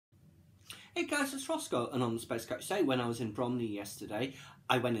Hey guys, it's Roscoe, and on the Space Couch today, when I was in Bromley yesterday,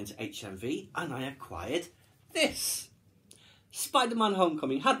 I went into HMV and I acquired this. Spider-Man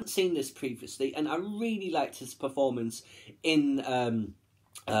Homecoming. Hadn't seen this previously, and I really liked his performance in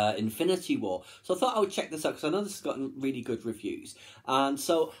Infinity War. So I thought I would check this out, because I know this has gotten really good reviews. And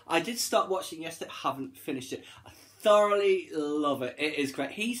so I did start watching yesterday, haven't finished it. I thoroughly love it. It is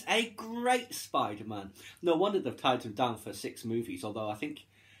great. He's a great Spider-Man. No wonder they've tied him down for 6 movies, although I think,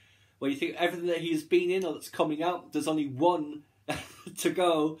 when you think everything that he's been in or that's coming out, there's only one to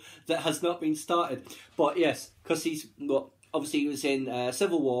go that has not been started. But yes, because he's, well, obviously he was in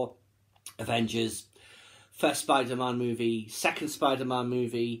Civil War, Avengers, first Spider-Man movie, second Spider-Man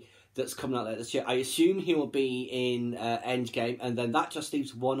movie that's coming out later this year. I assume he will be in Endgame, and then that just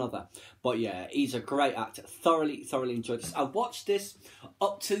leaves one other. But yeah, he's a great actor. Thoroughly enjoyed this. I watched this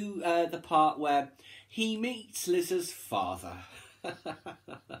up to the part where he meets Liz's father.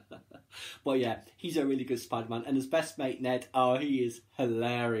 Well, yeah, he's a really good Spider-Man, and his best mate Ned, oh, he is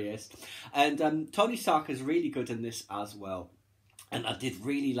hilarious. And Tony Stark is really good in this as well. And I did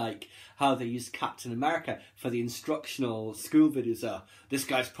really like how they used Captain America for the instructional school videos. This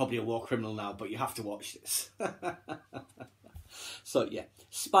guy's probably a war criminal now, but you have to watch this. So yeah,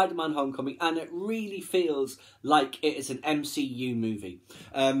 Spider-Man Homecoming, and it really feels like it is an MCU movie.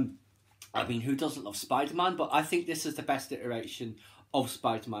 I mean, who doesn't love Spider-Man? But I think this is the best iteration of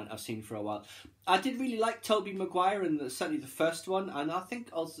Spider-Man I've seen for a while. I did really like Tobey Maguire, and certainly the first one, and I think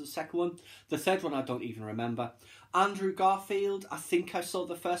also the second one. The third one I don't even remember. Andrew Garfield, I think I saw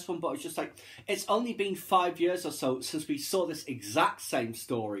the first one, but I was just like, it's only been 5 years or so since we saw this exact same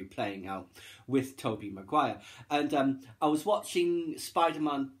story playing out with Tobey Maguire. And I was watching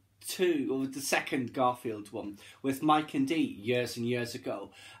Spider-Man 2, or the second Garfield one, with Mike and Dee years and years ago.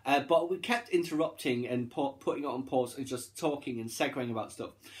 But we kept interrupting and putting it on pause and just talking and segueing about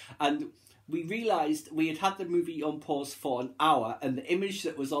stuff. And we realised we had the movie on pause for an hour, and the image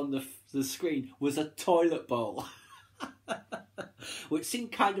that was on the screen was a toilet bowl. Which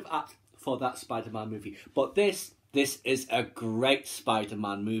seemed kind of apt for that Spider-Man movie. But this is a great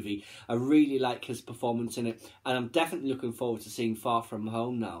Spider-Man movie. I really like his performance in it, and I'm definitely looking forward to seeing Far From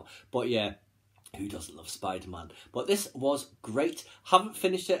Home now. But yeah, who doesn't love Spider-Man? But this was great. Haven't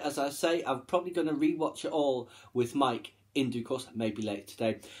finished it, as I say. I'm probably going to rewatch it all with Mike in due course, maybe later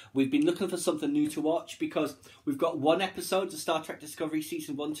today. We've been looking for something new to watch, because we've got 1 episode of Star Trek Discovery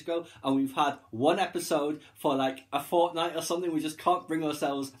Season 1 to go, and we've had 1 episode for like a fortnight or something. We just can't bring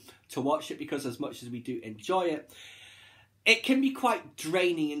ourselves to watch it, because as much as we do enjoy it, it can be quite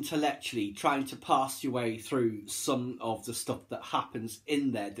draining intellectually, trying to pass your way through some of the stuff that happens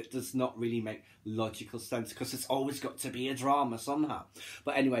in there that does not really make logical sense, because it's always got to be a drama somehow.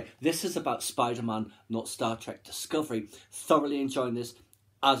 But anyway, this is about Spider-Man, not Star Trek Discovery. Thoroughly enjoying this,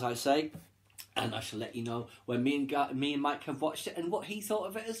 as I say, and I shall let you know when me and Mike have watched it and what he thought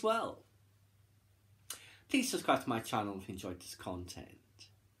of it as well. Please subscribe to my channel if you enjoyed this content.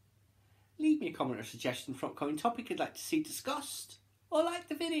 Leave me a comment or suggestion for an upcoming topic you'd like to see discussed, or like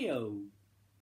the video.